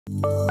In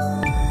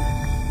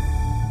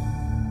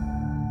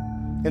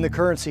the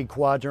currency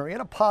quadrant, we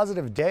had a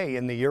positive day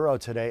in the euro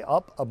today,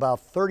 up about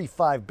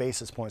 35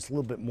 basis points, a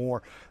little bit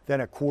more than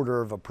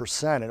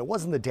 0.25%. And it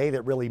wasn't the day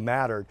that really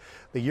mattered.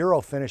 The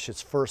euro finished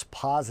its first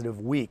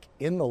positive week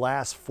in the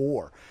last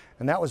four.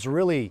 And that was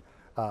really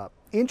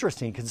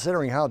interesting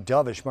considering how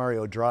dovish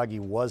Mario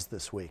Draghi was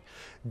this week.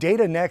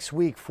 Data next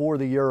week for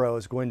the euro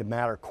is going to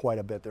matter quite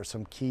a bit. There's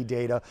some key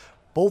data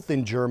both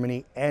in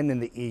Germany and in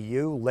the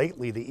EU.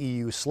 Lately, the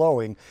EU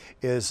slowing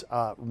is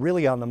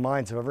really on the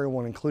minds of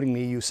everyone, including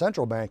the EU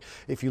Central Bank.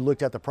 If you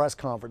looked at the press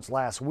conference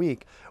last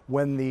week,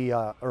 when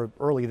or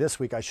early this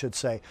week, I should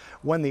say,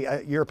 when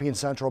the European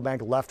Central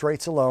Bank left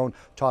rates alone,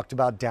 talked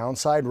about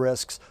downside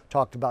risks,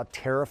 talked about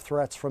tariff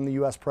threats from the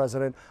US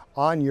president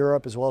on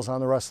Europe as well as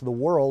on the rest of the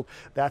world.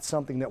 That's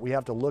something that we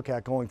have to look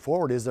at going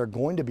forward. Is there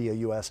going to be a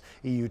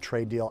US-EU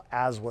trade deal,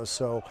 as was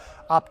so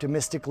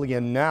optimistically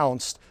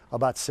announced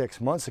about 6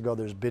 months ago?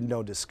 There's been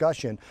no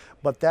discussion,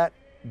 but that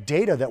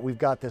data that we've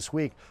got this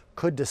week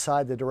could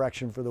decide the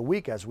direction for the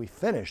week as we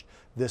finished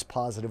this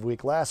positive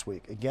week last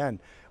week. Again,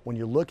 when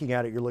you're looking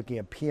at it, you're looking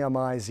at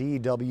PMIs,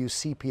 EW,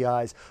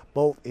 CPIs,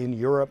 both in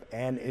Europe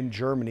and in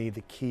Germany,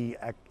 the key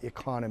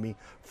economy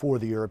for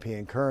the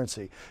European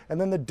currency.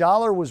 And then the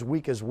dollar was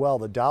weak as well.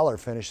 The dollar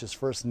finished its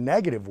first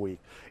negative week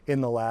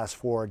in the last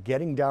four,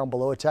 getting down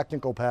below a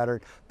technical pattern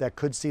that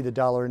could see the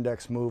dollar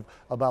index move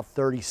about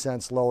 30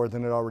 cents lower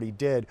than it already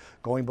did,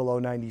 going below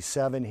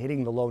 97,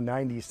 hitting the low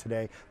 90s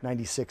today,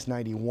 96,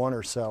 91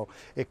 or so.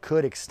 It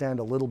could extend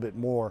a little bit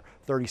more,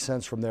 30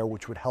 cents from there,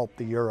 which would help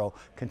the euro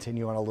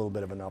continue on a little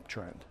bit of an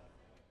uptrend.